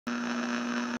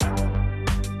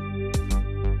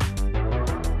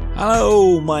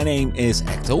Hello, my name is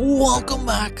Ector. Welcome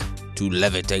back to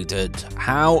Levitated.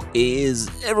 How is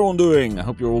everyone doing? I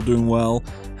hope you're all doing well,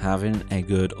 having a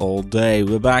good old day.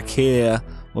 We're back here.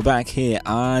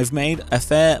 I've made a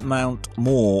fair amount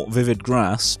more vivid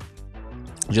grass.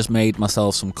 Just made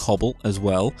myself some cobble as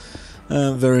well.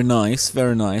 Very nice,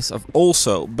 very nice. I've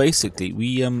also, basically,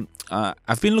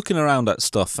 I've been looking around at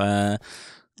stuff,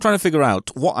 trying to figure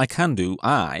out what I can do.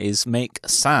 Is make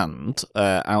sand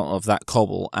out of that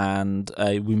cobble, and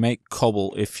we make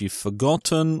cobble, if you've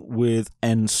forgotten, with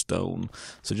endstone.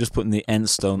 So just putting the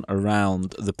endstone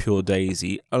around the pure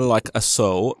daisy, like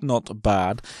so, not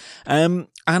bad. And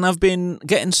I've been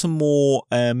getting some more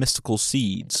mystical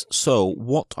seeds. So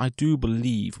what I do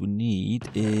believe we need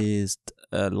is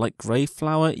light grey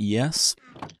flower, yes.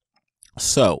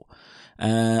 So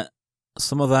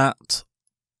some of that,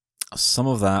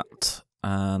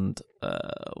 and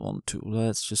 1, 2,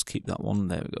 let's just keep that one.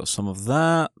 There we go. Some of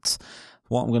that.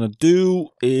 What I'm going to do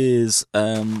is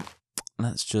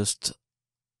let's just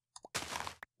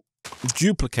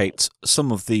duplicate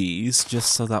some of these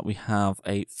just so that we have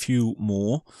a few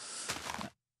more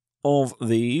of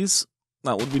these.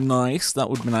 That would be nice. That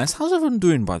would be nice. How's everyone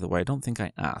doing, by the way? I don't think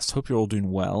I asked. Hope you're all doing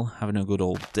well, having a good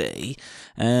old day.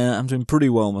 I'm doing pretty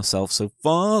well myself so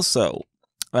far. So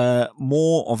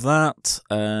more of that,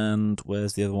 and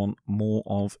where's the other one? More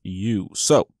of you.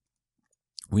 So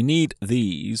we need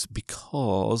these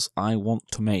because I want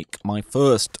to make my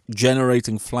first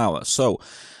generating flower. So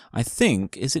I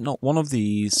think, is it not one of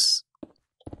these?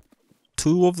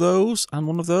 2 of those and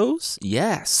 1 of those?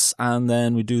 Yes. And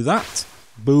then we do that.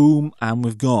 Boom, and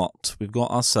we've got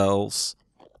ourselves,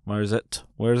 where is it?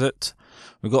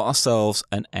 We've got ourselves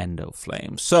an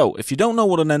endoflame. So, if you don't know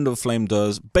what an endoflame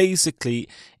does, basically,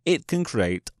 it can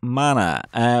create mana.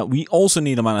 We also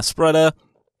need a mana spreader.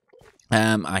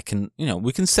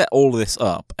 We can set all of this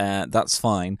up. That's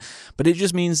fine, but it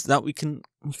just means that we can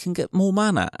get more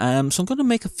mana. So I'm going to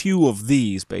make a few of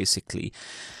these, basically.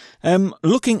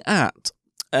 Looking at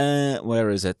where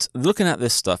is it? Looking at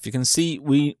this stuff, you can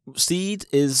see seed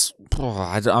is.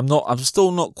 I'm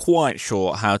still not quite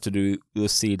sure how to do the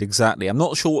seed exactly. I'm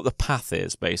not sure what the path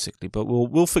is basically, but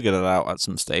we'll figure that out at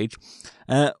some stage.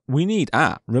 We need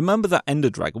remember that Ender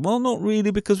Dragon? Well, not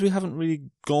really, because we haven't really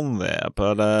gone there.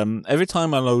 But every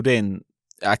time I load in,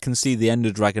 I can see the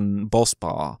Ender Dragon boss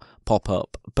bar pop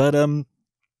up. But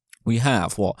we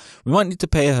have what? We might need to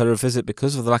pay her a visit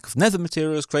because of the lack of nether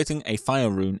materials. Creating a fire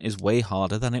rune is way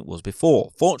harder than it was before.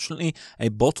 Fortunately, a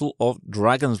bottle of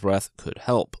dragon's breath could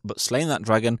help, but slaying that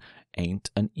dragon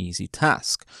ain't an easy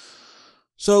task.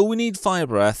 So we need fire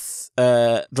breath,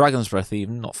 dragon's breath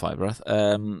even, not fire breath,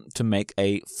 to make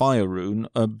a fire rune.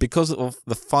 Because of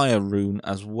the fire rune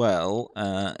as well,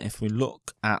 if we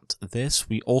look at this,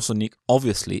 we also need,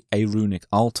 obviously, a runic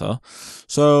altar.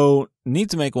 So need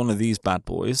to make one of these bad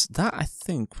boys. That I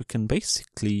think we can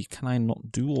basically, can I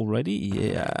not do already?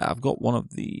 Yeah, I've got one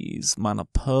of these. Mana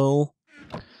pearl,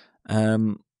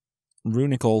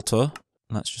 runic altar.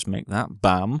 Let's just make that.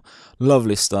 Bam.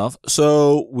 Lovely stuff.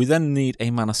 So we then need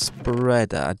a mana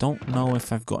spreader. I don't know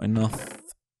if I've got enough.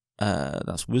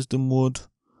 That's wisdom wood.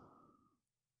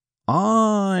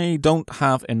 I don't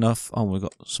have enough. Oh, we've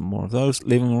got some more of those.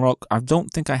 Living rock. I don't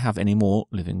think I have any more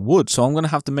living wood. So I'm going to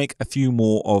have to make a few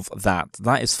more of that.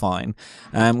 That is fine.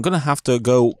 I'm going to have to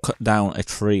go cut down a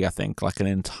tree, I think. Like an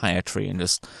entire tree, and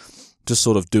just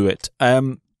sort of do it.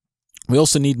 We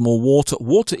also need more water.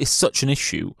 Water is such an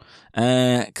issue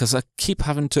because I keep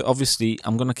having to, obviously,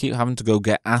 I'm going to keep having to go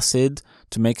get acid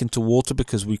to make into water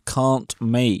because we can't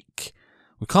make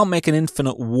an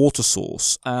infinite water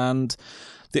source. And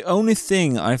the only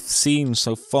thing I've seen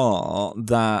so far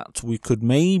that we could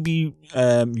maybe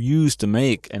use to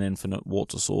make an infinite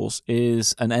water source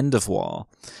is an endoflames.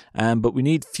 But we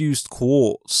need fused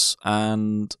quartz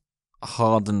and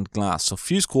hardened glass. So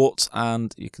fused quartz,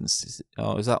 and you can see,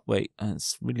 oh, is that, wait,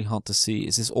 it's really hard to see.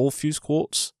 Is this all fused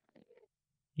quartz?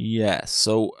 Yes,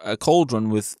 so a cauldron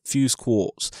with fused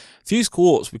quartz. Fused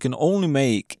quartz we can only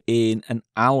make in an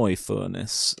alloy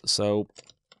furnace. So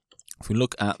if we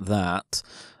look at that,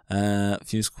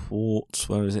 fused quartz,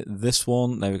 where is it? This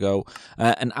one, there we go.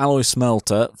 An alloy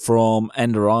smelter from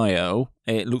Ender.io.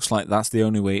 It looks like that's the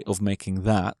only way of making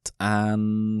that,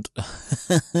 and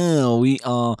we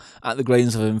are at the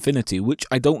Grains of Infinity, which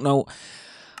I don't know.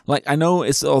 Like, I know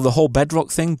it's the whole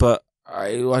bedrock thing, but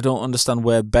I don't understand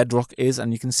where bedrock is,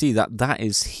 and you can see that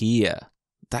is here.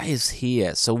 That is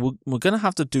here. So we're going to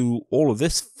have to do all of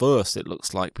this first, it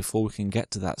looks like, before we can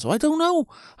get to that. So I don't know.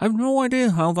 I have no idea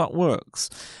how that works.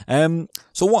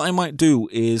 So what I might do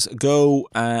is go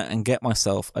and get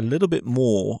myself a little bit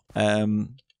more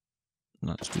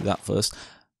let's do that first.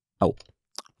 Oh,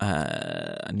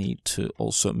 I need to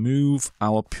also move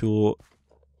our pure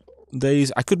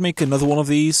days. I could make another one of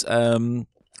these, or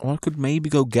I could maybe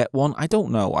go get one. I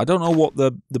don't know. I don't know what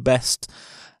the best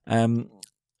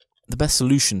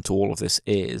solution to all of this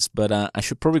is, but I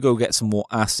should probably go get some more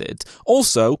acid.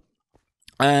 Also,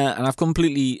 and I've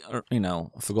completely,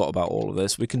 forgot about all of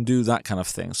this. We can do that kind of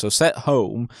thing. So set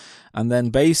home, and then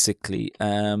basically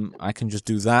I can just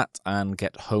do that and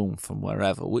get home from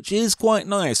wherever, which is quite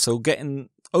nice. So getting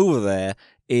over there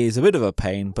is a bit of a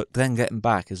pain, but then getting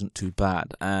back isn't too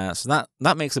bad. So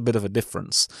that makes a bit of a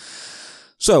difference.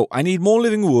 So I need more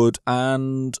living wood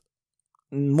and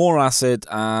more acid,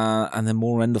 and then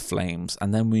more endoflames,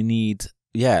 and then we need,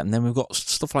 and then we've got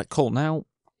stuff like coal. Now,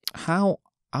 have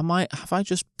I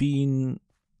just been,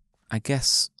 I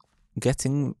guess,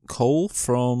 getting coal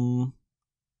from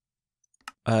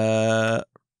the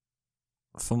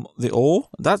ore?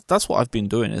 That's what I've been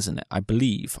doing, isn't it? I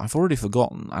believe. I've already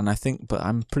forgotten, and I think, but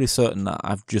I'm pretty certain that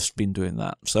I've just been doing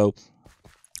that. So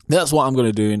that's what I'm going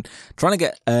to do, trying to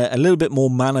get a little bit more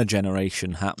mana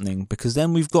generation happening, because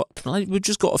then we've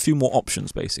just got a few more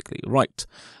options, basically. Right,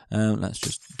 let's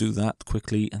just do that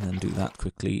quickly, and then do that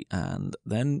quickly, and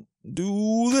then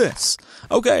do this.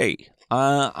 Okay,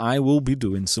 I will be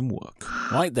doing some work.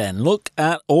 Right then, look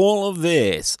at all of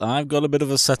this. I've got a bit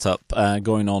of a setup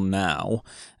going on now,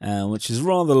 which is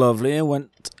rather lovely. I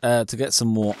went to get some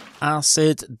more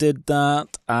acid, did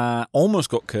that, almost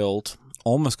got killed.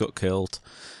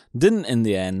 Didn't in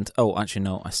the end. Oh, actually,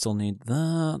 no, I still need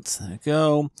that. There we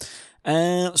go.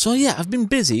 So yeah, I've been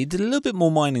busy, did a little bit more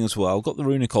mining as well, got the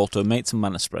Runic altar, made some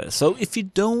mana spreaders. So if you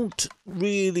don't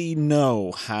really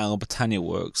know how Botania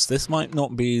works, this might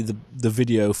not be the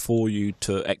video for you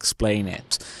to explain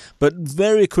it. But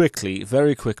very quickly,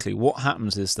 what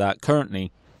happens is that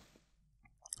currently,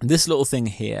 this little thing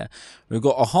here, we've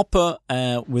got a hopper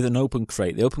with an open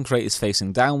crate. The open crate is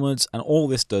facing downwards, and all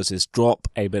this does is drop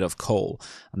a bit of coal.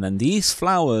 And then these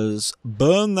flowers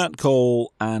burn that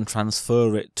coal and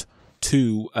transfer it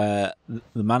to the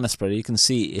mana spreader. You can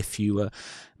see if you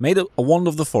made a wand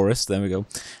of the forest, there we go,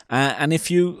 and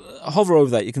if you hover over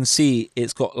that, you can see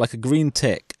it's got like a green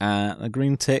tick, and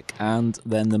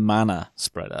then the mana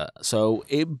spreader. So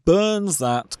it burns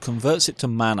that, converts it to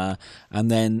mana,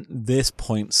 and then this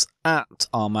points at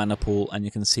our mana pool, and you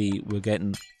can see we're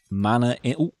getting mana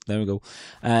in. Oh, there we go,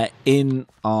 in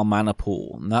our mana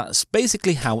pool. And that's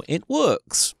basically how it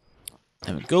works.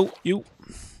 There we go. You.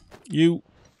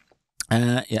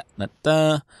 Yeah,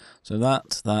 that. So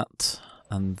that,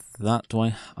 and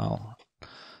that.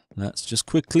 Let's just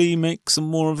quickly make some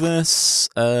more of this.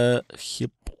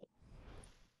 Yep.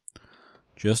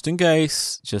 Just in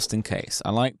case.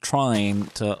 I like trying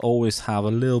to always have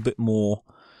a little bit more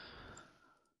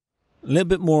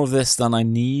of this than I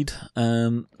need.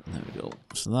 There we go.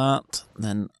 So that,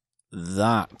 then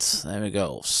that. There we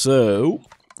go. So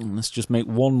let's just make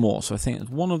one more. So I think it's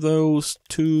one of those,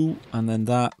 two, and then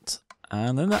that.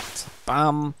 And then that.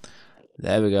 Bam.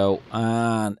 There we go.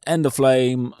 And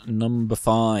endoflame number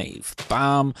 5.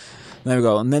 Bam. There we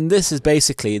go. And then this is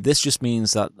basically, this just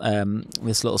means that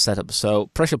this little setup. So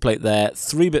pressure plate there,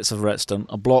 3 bits of redstone,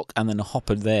 a block, and then a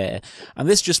hopper there. And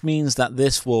this just means that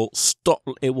this will stop,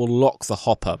 it will lock the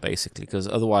hopper basically, because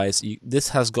otherwise this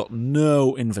has got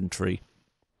no inventory.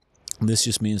 And this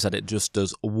just means that it just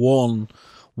does one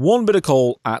bit of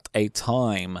coal at a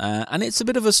time, and it's a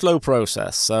bit of a slow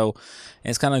process, so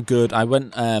it's kind of good. I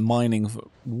went mining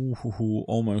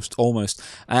almost.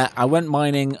 I went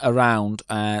mining around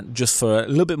just for a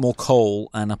little bit more coal,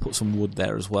 and I put some wood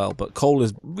there as well, but coal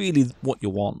is really what you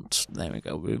want. There we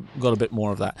go, we've got a bit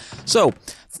more of that. So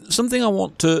something I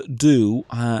want to do,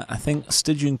 I think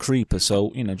Stygian Creeper,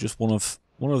 so just one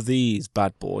of these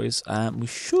bad boys, we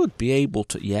should be able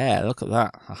to, yeah, look at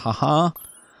that, haha.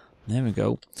 There we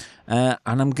go. And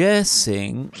I'm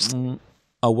guessing...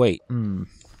 oh, wait.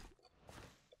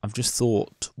 I've just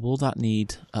thought, will that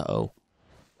need... Uh-oh.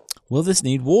 Will this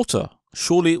need water?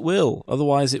 Surely it will.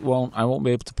 Otherwise it won't. I won't be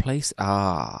able to place...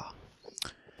 Ah.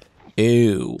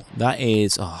 Ew. That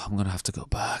is... Oh, I'm going to have to go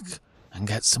back and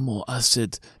get some more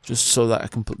acid just so that I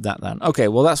can put that down. Okay,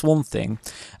 well, that's one thing.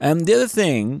 And the other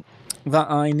thing that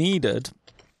I needed...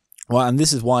 Well, and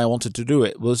this is why I wanted to do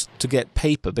it, was to get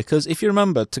paper. Because if you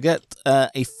remember, to get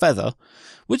a feather,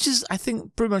 which is, I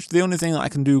think, pretty much the only thing that I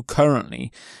can do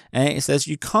currently, it says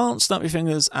you can't snap your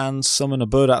fingers and summon a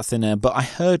bird out of thin air, but I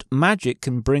heard magic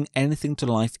can bring anything to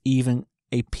life, even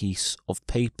a piece of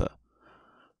paper.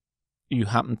 You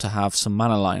happen to have some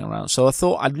mana lying around. So I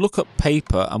thought I'd look up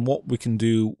paper and what we can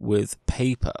do with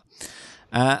paper.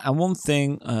 And one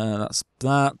thing, that's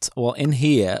that. Well, in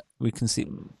here, we can see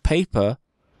paper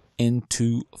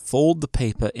into fold the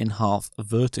paper in half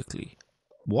vertically.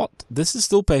 What? This is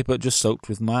still paper, just soaked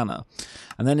with mana.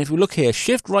 And then if we look here,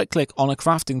 shift right click on a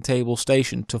crafting table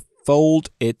station to fold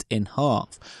it in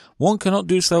half. One cannot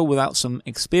do so without some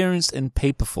experience in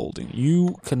paper folding.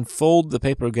 You can fold the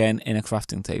paper again in a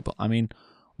crafting table. I mean,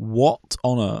 what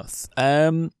on earth?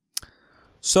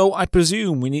 So I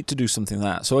presume we need to do something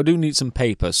like that. So I do need some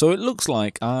paper. So it looks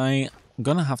like I'm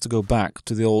going to have to go back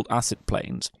to the old acid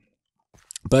plains.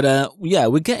 But yeah,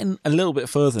 we're getting a little bit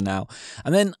further now.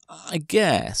 And then I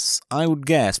would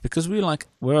guess, because we're like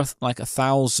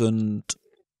 1,000,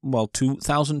 well,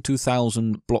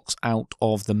 2,000 blocks out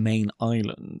of the main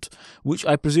island, which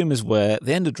I presume is where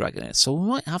the Ender Dragon is. So we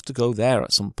might have to go there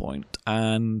at some point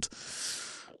and,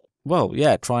 well,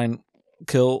 yeah, try and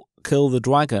kill the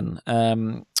dragon,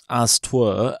 as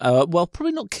 'twere. Well,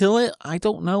 probably not kill it. I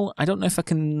don't know. I don't know if I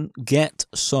can get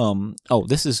some. Oh,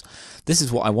 this is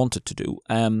what I wanted to do.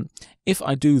 If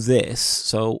I do this,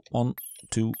 so 1,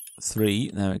 2,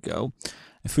 3. There we go.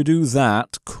 If we do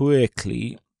that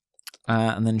quickly,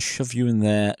 and then shove you in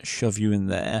there,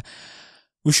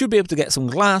 we should be able to get some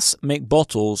glass, make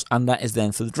bottles, and that is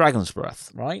then for the dragon's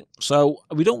breath, right? So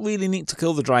we don't really need to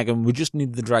kill the dragon, we just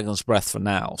need the dragon's breath for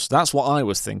now. So that's what I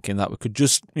was thinking, that we could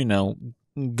just, you know,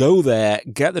 go there,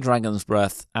 get the dragon's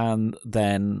breath, and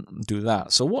then do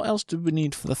that. So what else do we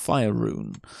need for the fire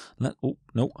rune?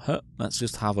 Let's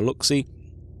just have a look-see.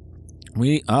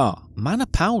 Mana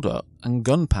powder and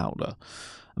gunpowder.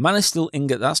 Mana steel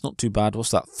ingot, that's not too bad.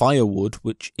 What's that? Firewood,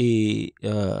 which is...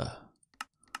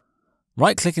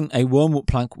 right-clicking a wormwood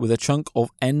plank with a chunk of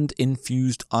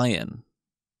end-infused iron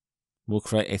will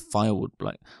create a firewood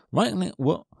plank. Right-clicking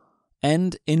what?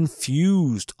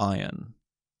 End-infused iron.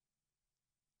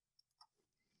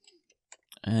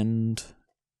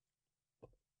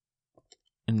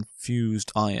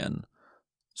 Infused iron.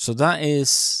 So that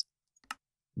is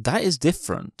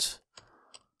different.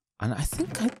 And I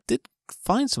think I did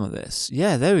find some of this.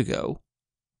 Yeah, there we go.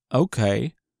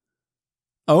 Okay,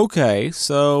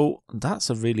 so that's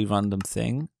a really random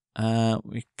thing.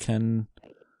 We can...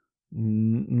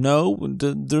 No,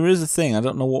 there is a thing. I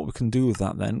don't know what we can do with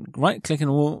that then. Right-clicking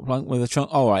a wall plank with a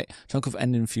chunk... Alright, chunk of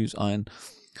end-infused iron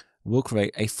will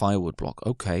create a firewood block.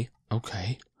 Okay.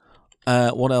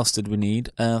 What else did we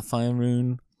need? Fire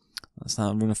rune. That's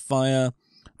not a rune of fire.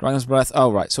 Dragon's breath.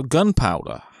 Oh, right. So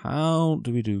gunpowder. How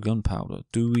do we do gunpowder?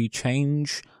 Do we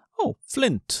change... Oh,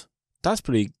 flint. That's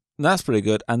pretty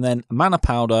good. And then mana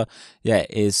powder, yeah,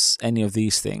 is any of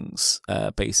these things,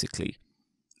 basically.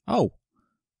 Oh,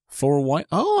 floral white.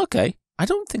 Oh, okay. I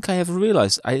don't think I ever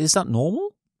realized. Is that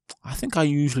normal? I think I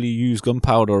usually use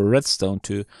gunpowder or redstone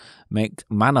to make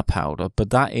mana powder,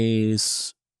 but that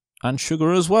is... and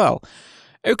sugar as well.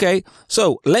 Okay,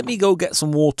 so let me go get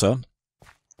some water.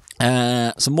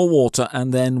 Some more water,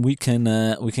 and then we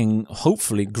can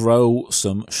hopefully grow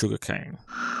some sugarcane.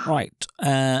 Right,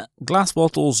 glass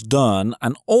bottles done,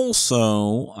 and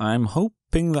also I'm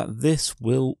hoping that this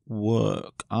will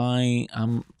work. I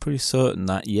am pretty certain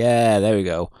that, yeah, there we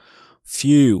go.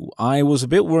 Phew, I was a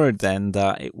bit worried then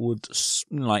that it would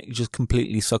like just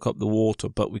completely suck up the water,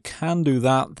 but we can do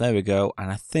that. There we go,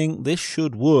 and I think this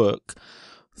should work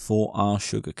for our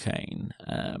sugarcane.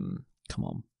 Come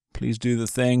on. Please do the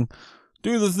thing.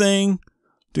 Do the thing.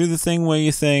 Do the thing where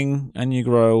you thing and you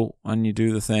grow and you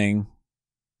do the thing.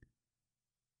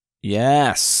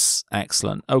 Yes,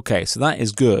 excellent. Okay, so that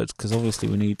is good because obviously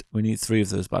we need 3 of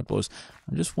those bad boys.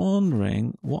 I'm just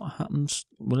wondering what happens.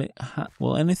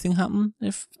 Will anything happen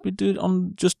if we do it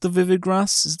on just the vivid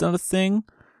grass? Is that a thing?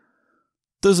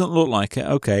 Doesn't look like it.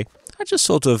 Okay, I just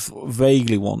sort of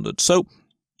vaguely wondered. So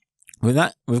with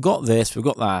that, we've got this, we've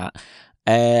got that.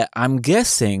 I'm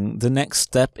guessing the next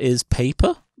step is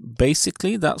paper.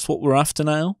 Basically, that's what we're after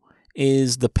now,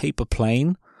 is the paper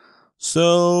plane.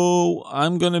 So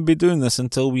I'm going to be doing this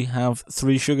until we have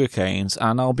 3 sugar canes,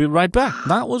 and I'll be right back.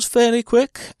 That was fairly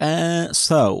quick.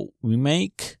 So we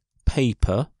make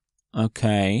paper,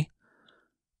 okay,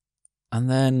 and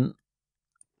then,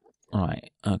 all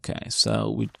right, okay, so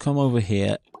we'd come over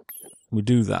here, we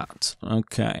do that,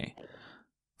 okay.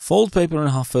 Fold paper in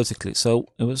half vertically, so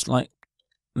it was like,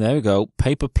 there we go,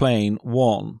 paper plane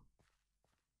 1.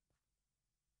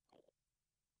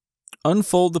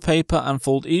 Unfold the paper and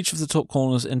fold each of the top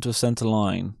corners into a center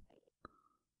line.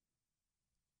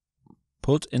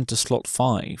 Put into slot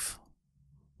 5.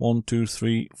 1, 2,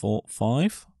 3, 4,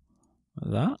 5.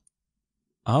 Like that.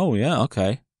 Oh, yeah,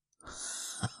 okay.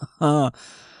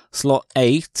 Slot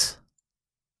 8.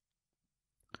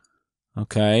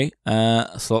 Okay.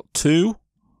 Slot 2.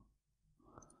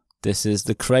 This is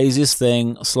the craziest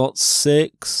thing. Slot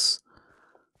 6.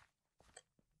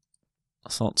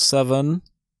 Slot 7.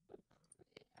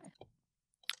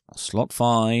 Slot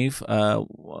 5.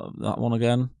 That one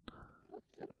again.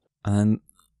 And then...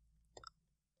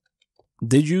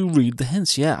 Did you read the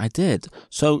hints? Yeah, I did.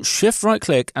 So, shift right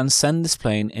click and send this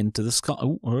plane into the sky.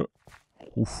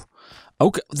 Oof.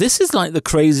 Okay, this is like the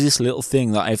craziest little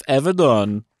thing that I've ever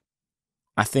done,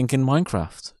 I think, in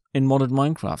Minecraft. In modded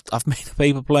Minecraft. I've made a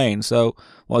paper plane. So,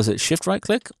 what is it? Shift right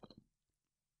click?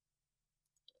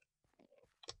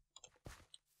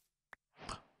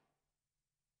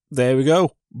 There we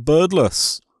go.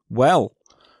 Birdless. Well,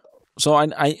 so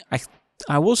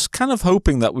I was kind of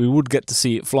hoping that we would get to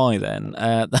see it fly then.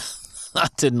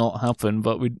 That did not happen,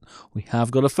 but we have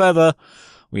got a feather.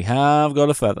 We have got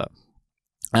a feather.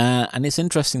 And it's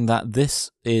interesting that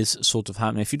this is sort of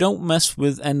happening. If you don't mess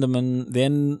with Enderman, the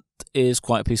end is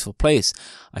quite a peaceful place.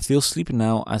 I feel sleepy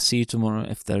now. I'll see you tomorrow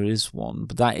if there is one.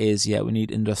 But that is, yeah, we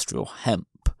need industrial hemp.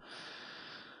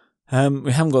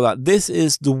 We haven't got that. This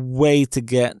is the way to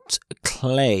get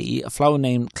clay, a flower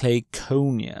named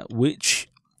Clayconia, which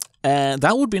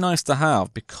that would be nice to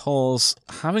have, because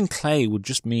having clay would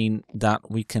just mean that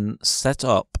we can set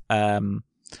up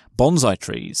bonsai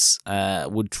trees,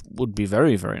 which would be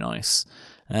very, very nice.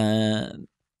 Yeah,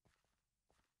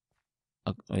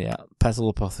 petal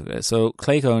apothecary. So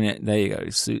Clayconia, there you go.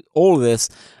 So all of this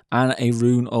and a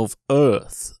rune of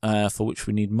earth, for which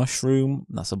we need mushroom.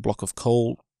 That's a block of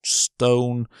coal.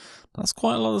 Stone, that's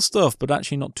quite a lot of stuff, but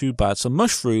actually not too bad. So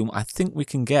mushroom, I think we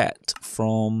can get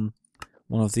from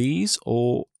one of these,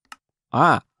 or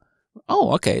oh,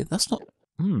 okay, that's not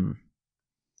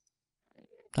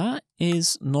that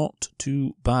is not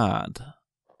too bad.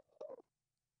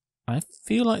 I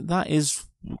feel like that is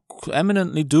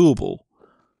eminently doable.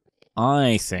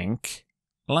 I think,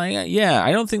 like, yeah,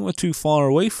 I don't think we're too far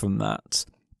away from that.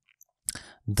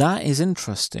 That is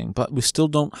interesting, but we still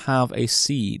don't have a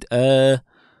seed. And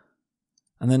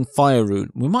then fire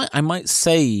rune. I might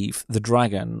save the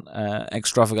dragon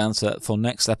extravaganza for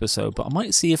next episode, but I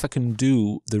might see if I can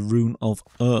do the rune of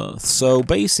earth. So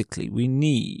basically, we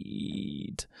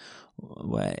need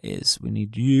we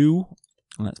need you.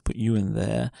 Let's put you in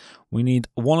there. We need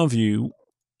one of you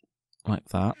like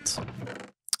that,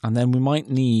 and then we might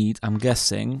need, I'm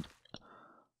guessing.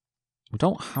 We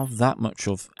don't have that much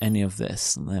of any of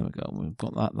this. And there we go. We've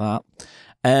got that.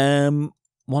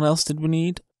 What else did we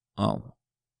need? Oh.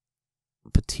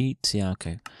 Petite. Yeah,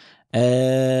 okay.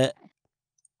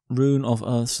 Rune of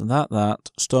earth. So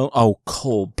that. Stone. Oh,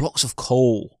 coal. Blocks of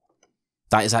coal.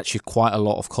 That is actually quite a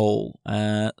lot of coal.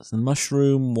 The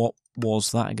mushroom. What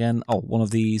was that again? Oh, one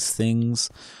of these things.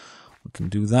 We can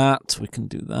do that. We can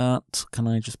do that. Can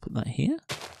I just put that here?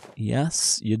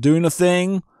 Yes. You're doing a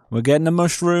thing. We're getting a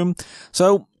mushroom.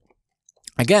 So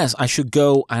I guess I should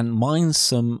go and mine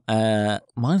some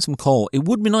coal. It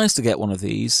would be nice to get one of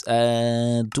these.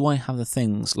 Do I have the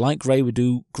things? Like grey, we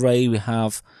do grey. We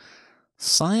have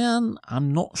cyan.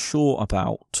 I'm not sure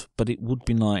about, but it would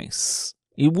be nice.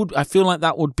 It would. I feel like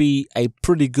that would be a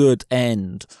pretty good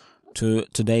end to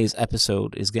today's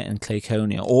episode, is getting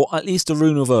Clayconia, or at least a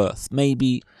rune of earth.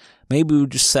 Maybe we'll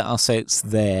just set our sights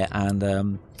there,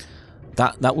 and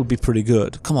that would be pretty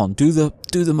good. Come on, do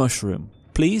the mushroom,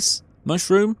 please.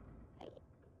 Mushroom.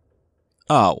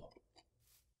 Oh.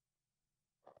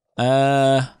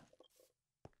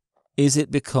 Is it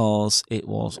because it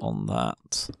was on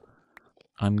that?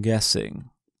 I'm guessing.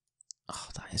 Oh,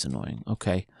 that is annoying.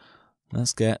 Okay,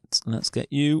 let's get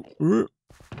you.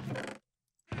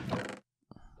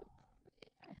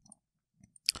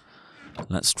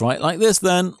 Let's strike like this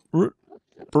then. One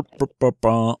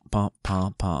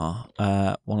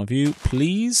of you,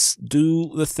 please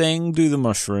do the thing. Do the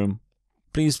mushroom.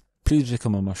 Please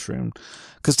become a mushroom.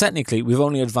 Because technically, we've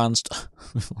only advanced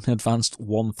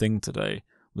one thing today.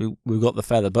 We've got the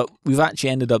feather, but we've actually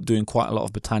ended up doing quite a lot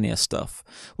of Britannia stuff.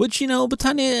 Which, you know,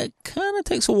 Britannia kind of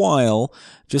takes a while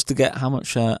just to get how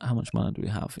much mana do we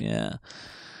have? Yeah.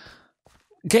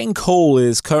 Getting coal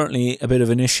is currently a bit of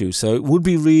an issue, so it would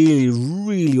be really,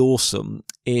 really awesome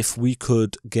if we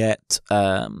could get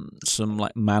some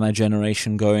like mana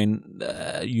generation going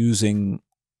using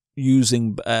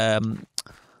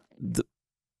the.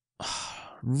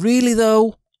 Really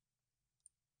though?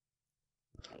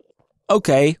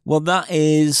 Okay, well that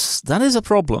is a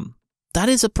problem. That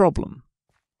is a problem.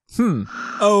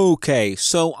 Okay,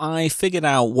 so I figured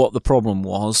out what the problem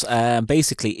was.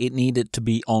 Basically, it needed to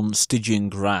be on Stygian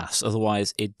grass,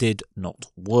 otherwise it did not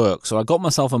work. So I got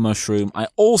myself a mushroom. I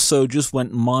also just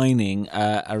went mining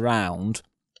around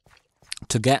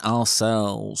to get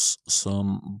ourselves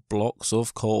some blocks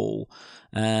of coal.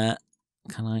 Can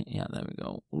I? Yeah, there we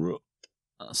go.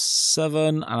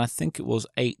 7, and I think it was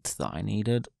 8 that I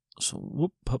needed. So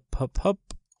whoop, hup, hup,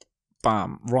 hup,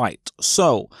 bam. Right.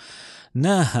 So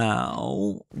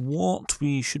now what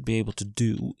we should be able to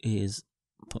do is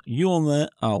put you on there.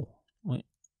 Oh, wait.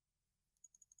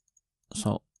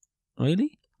 So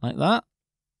really, like that?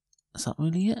 Is that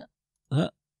really it?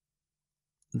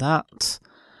 That.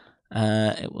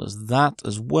 It was that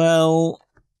as well.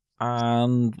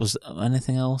 And was there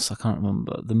anything else? I can't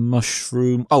remember. The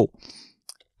mushroom. Oh,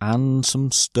 and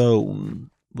some stone,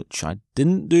 which I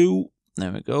didn't do.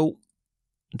 There we go.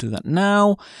 Do that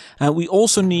now. We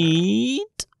also need.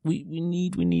 We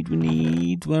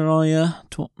need. Where are you?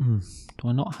 Do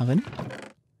I not have any?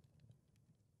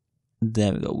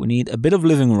 There we go. We need a bit of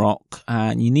living rock,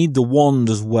 and you need the wand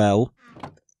as well,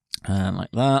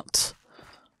 like that.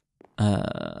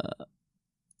 There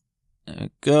we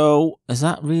go. Is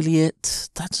that really it?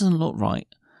 That doesn't look right.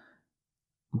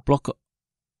 Block.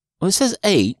 Well, it says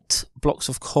 8 blocks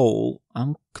of coal.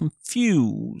 I'm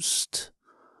confused.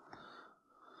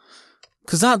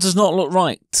 Because that does not look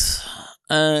right.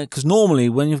 Because normally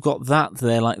when you've got that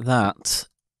there like that...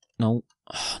 No.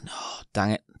 Oh, no.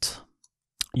 Dang it.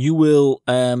 You will...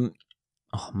 oh,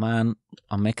 man.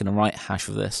 I'm making a right hash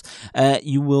of this.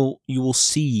 You will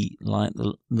see, like,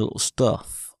 the little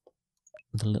stuff.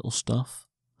 The little stuff.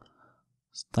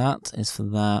 So that is for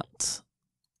that.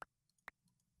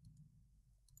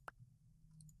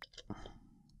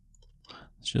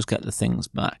 Let's just get the things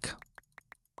back.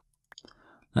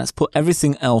 Let's put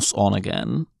everything else on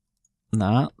again.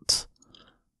 That.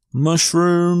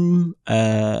 Mushroom.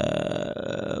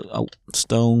 Oh,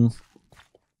 stone.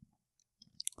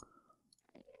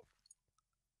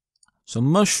 So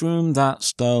mushroom, that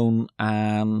stone,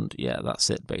 and yeah, that's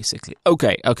it basically.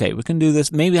 Okay, we can do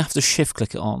this. Maybe I have to shift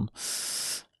click it on.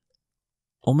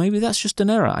 Or maybe that's just an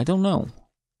error. I don't know.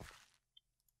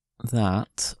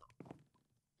 That.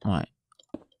 Right.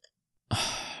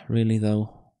 Really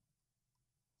though?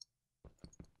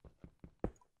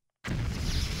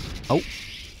 Oh.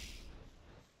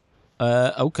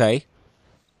 Okay.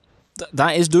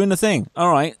 That is doing the thing.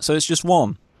 Alright, so it's just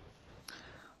one.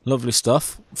 Lovely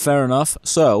stuff. Fair enough.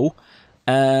 So,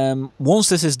 once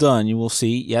this is done, you will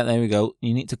see, yeah, there we go.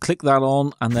 You need to click that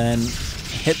on and then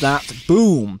hit that.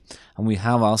 Boom. And we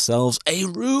have ourselves a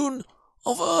rune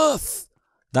of earth.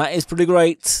 That is pretty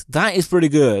great. That is pretty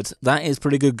good. That is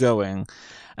pretty good going.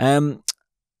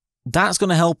 That's going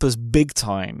to help us big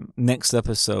time next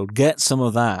episode. Get some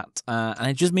of that.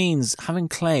 And it just means having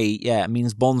clay, yeah, it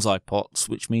means bonsai pots,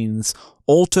 which means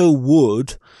auto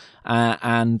wood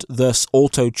and thus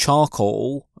auto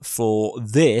charcoal for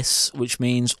this, which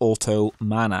means auto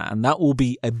mana. And that will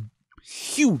be a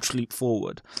huge leap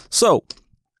forward. So,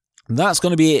 that's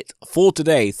going to be it for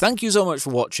today. Thank you so much for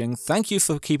watching. Thank you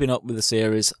for keeping up with the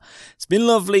series. It's been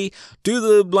lovely. Do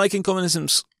the liking,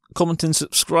 commenting,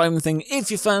 subscribing thing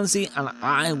if you fancy, and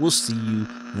I will see you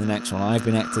in the next one. I've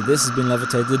been Ector. This has been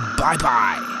Levitated.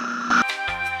 Bye-bye.